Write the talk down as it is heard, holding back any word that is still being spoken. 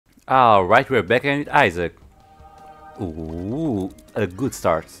Alright, we're back again with Isaac. Ooh, a good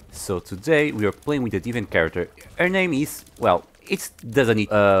start. So today we are playing with a different character. Her name is, well, it doesn't need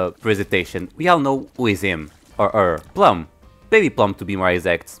a presentation. We all know who is him, or her. Plum. Baby Plum to be more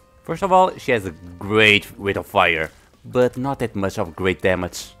exact. First of all, she has a great rate of fire, but not that much of great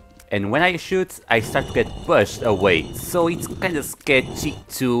damage. And when I shoot, I start to get pushed away, so it's kinda sketchy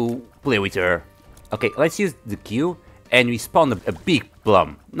to play with her. Okay, let's use the Q, and we spawn a big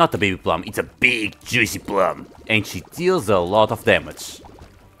plum. Not a baby plum, it's a big juicy plum. And she deals a lot of damage.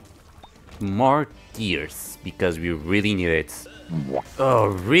 More tears, because we really need it. Oh,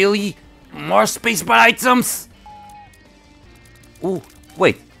 really? More spacebar items? Ooh,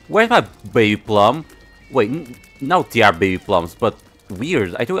 wait, where's my baby plum? Wait, now they are baby plums, but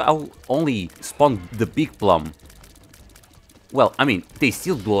weird, I thought I'll only spawn the big plum. Well, I mean, they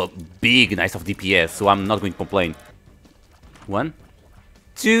still do a big nice of DPS, so I'm not going to complain. 1,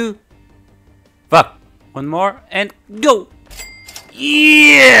 2, fuck, one more, and go!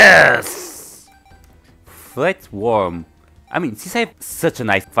 Yes! Flatworm. I mean, since I have such a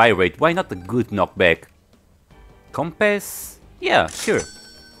nice fire rate, why not a good knockback? Compass? Yeah, sure.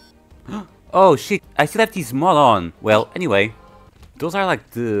 Oh shit, I still have this mod on. Well, anyway. Those are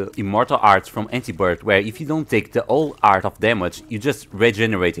like the immortal arts from Anti-Birth, where if you don't take the whole art of damage, you just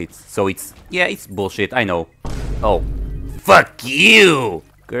regenerate it. So it's, yeah, it's bullshit, I know. Oh, fuck you!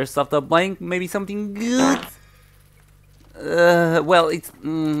 Curse of the Blank, maybe something good? Well, it's,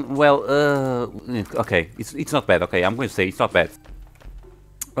 okay, it's not bad, okay, I'm going to say it's not bad.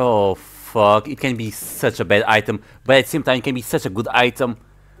 Oh, fuck, it can be such a bad item, but at the same time it can be such a good item.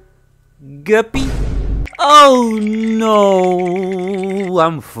 Guppy? Oh no,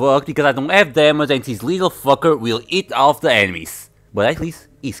 I'm fucked because I don't have damage and this little fucker will eat off the enemies. But at least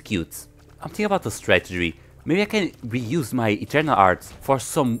he's cute. I'm thinking about the strategy. Maybe I can reuse my Eternal Arts for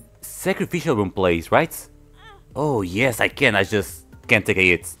some sacrificial room plays, right? Oh yes, I can, I just can't take a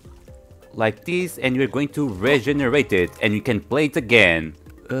hit. Like this, and we're going to regenerate it and we can play it again.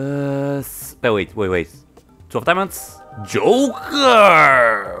 Wait. 12 diamonds?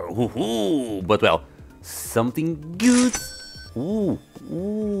 Joker! Woohoo! But well, something good. Ooh,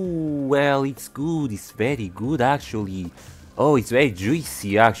 well, it's good, it's very good actually. Oh, it's very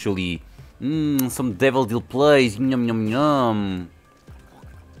juicy actually. Some devil deal plays, yum yum yum.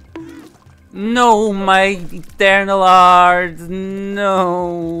 No, my eternal art,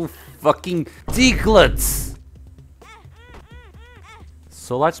 no, fucking Diglets.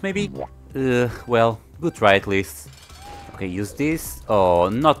 So large maybe? Well, good try at least. Okay, use this. Oh,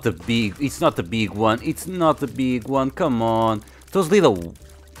 not the big, it's not the big one, it's not the big one, come on. Those little...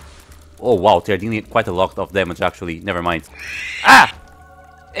 Oh wow, they're dealing quite a lot of damage actually, never mind. Ah!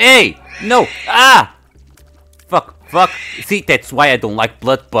 Hey! No! Ah! Fuck. See, that's why I don't like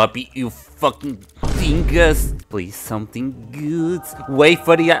Blood Puppy, you fucking dingus. Please, something good.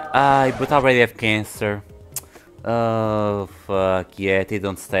 Wafer, but I already have cancer. Oh, fuck, yeah, they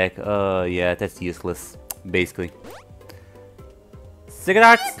don't stack. Yeah, that's useless, basically.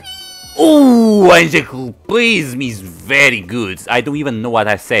 Cigarettes? Ooh, Angel, please me is very good. I don't even know what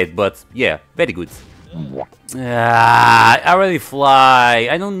I said, but yeah, very good. I already fly.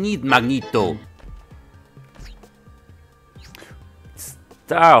 I don't need Magneto.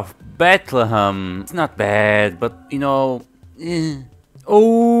 Star of Bethlehem. It's not bad, but you know.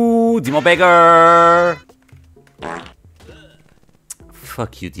 Oh, Demon Beggar.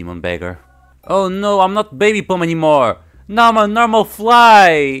 Fuck you, Demon Beggar. Oh no, I'm not Baby Plum anymore. Now I'm a normal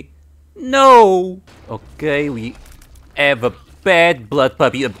fly! No! Okay, we have a bad blood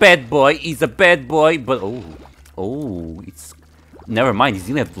puppy. A bad boy is a bad boy, but oh, it's... Never mind, he's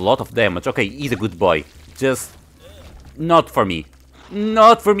dealing a lot of damage. Okay, he's a good boy. Just... not for me.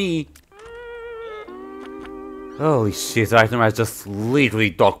 Not for me! Holy shit, Dataminer just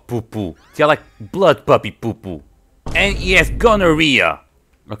literally dog poo-poo. They're like blood puppy poo-poo. And he has gonorrhea!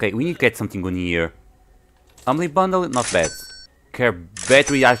 Okay, we need to get something good here. Humbly bundle, not bad. Care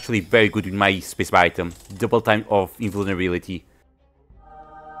battery actually very good with my spacebar item. Double time of invulnerability.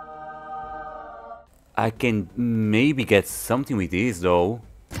 I can maybe get something with this though.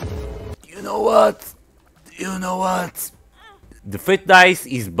 You know what? The fifth dice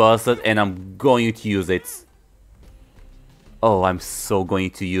is busted and I'm going to use it. Oh, I'm so going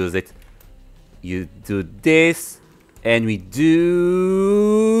to use it. You do this and we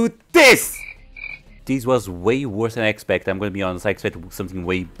do this! This was way worse than I expected, I'm gonna be honest, I expected something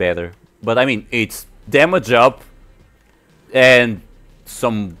way better. But I mean, it's damage up and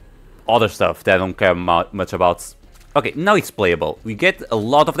some other stuff that I don't care much about. Okay, now it's playable. We get a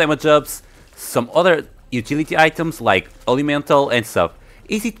lot of damage ups, some other utility items like elemental and stuff.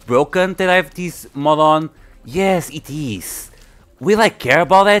 Is it broken that I have this mod on? Yes, it is. Will I care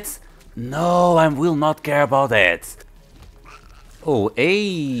about that? No, I will not care about that. Oh,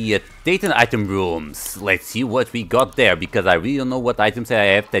 hey, Titan item rooms. Let's see what we got there, because I really don't know what items I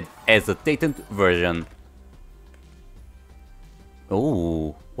have that as a Titan version.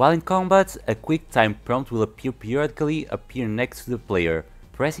 Oh, while in combat, a quick time prompt will periodically appear next to the player.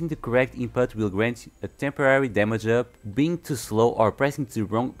 Pressing the correct input will grant a temporary damage up. Being too slow or pressing the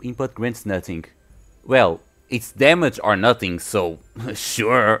wrong input grants nothing. Well, it's damage or nothing, so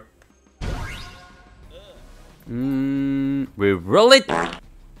sure. Reroll it.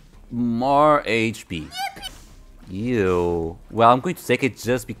 More HP. Ew. Well, I'm going to take it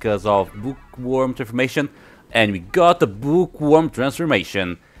just because of bookworm transformation. And we got the bookworm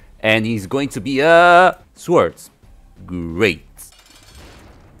transformation. And he's going to be a sword. Great.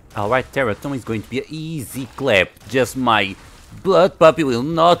 Alright, Teratoma is going to be an easy clap. Just my blood puppy will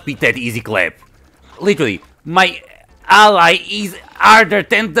not be that easy clap. Literally, my ally is harder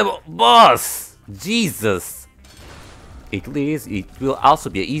than the boss. Jesus. It will also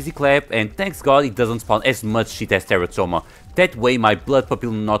be an easy clap, and thanks God it doesn't spawn as much shit as Teratoma. That way my blood puppy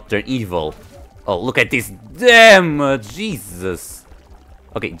will not turn evil. Oh, look at this damage, Jesus.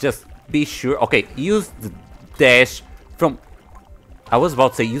 Okay, just be sure. Okay, use the dash from... I was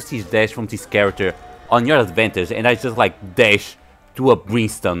about to say use this dash from this character on your advantage, and I just like dash to a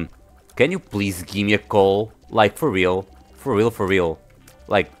Brimstone. Can you please give me a call? Like for real? For real, for real.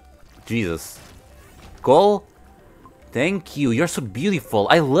 Like, Jesus. Call? Thank you, you're so beautiful.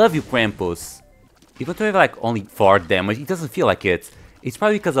 I love you, Krampus. Even though I have like only 4 damage, it doesn't feel like it. It's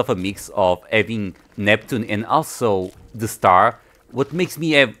probably because of a mix of having Neptune and also the star, what makes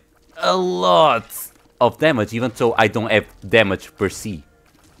me have a lot of damage, even though I don't have damage per se.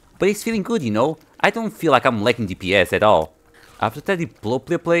 But it's feeling good, you know? I don't feel like I'm lacking DPS at all. After that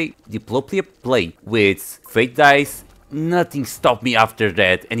Diplopia play with Fate Dice, nothing stopped me after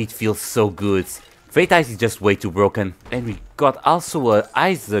that, and it feels so good. Fate Dice is just way too broken. And we got also a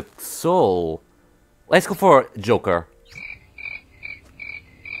Isaac Soul. Let's go for Joker.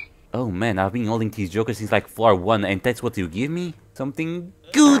 Oh man, I've been holding these Jokers since like floor 1, and that's what you give me? Something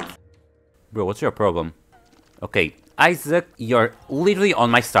good? Bro, what's your problem? Okay, Isaac, you're literally on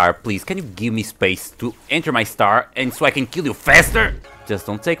my star. Please, can you give me space to enter my star and so I can kill you faster? Just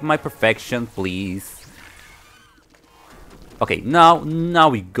don't take my perfection, please. Okay, now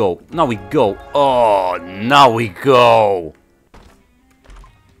we go. Now we go. Oh, now we go.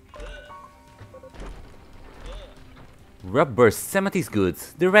 Rubber Cement is good.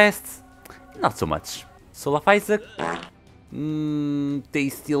 The rest, not so much. Soul of Isaac? They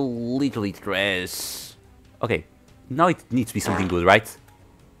still literally trash. Okay, now it needs to be something good, right?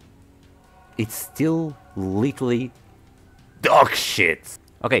 It's still literally dog shit.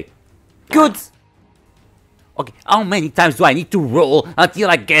 Okay, good. Okay, how many times do I need to roll until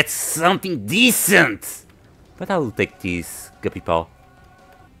I get something decent? But I will take this Guppy Paw.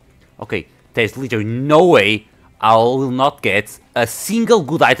 Okay, there's literally no way I will not get a single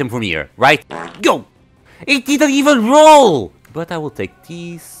good item from here, right? Go! It didn't even roll! But I will take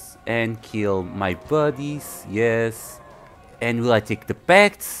this and kill my buddies, yes. And will I take the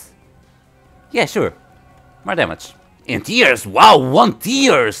pacts? Yeah, sure. More damage. And tears! Wow, 1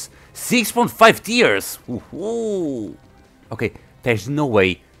 tears! 6.5 tears! Woohoo! Okay, there's no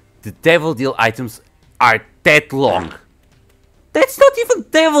way the Devil Deal items are that long. That's not even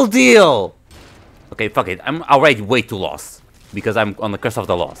Devil Deal! Okay, fuck it, I'm already way too lost. Because I'm on the curse of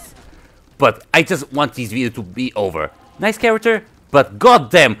the lost. But I just want this video to be over. Nice character, but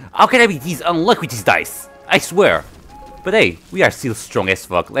goddamn, how can I be this unlucky with these dice? I swear. But hey, we are still strong as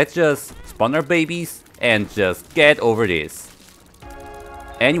fuck. Let's just spawn our babies and just get over this.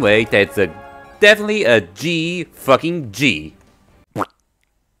 Anyway, that's definitely a G fucking G.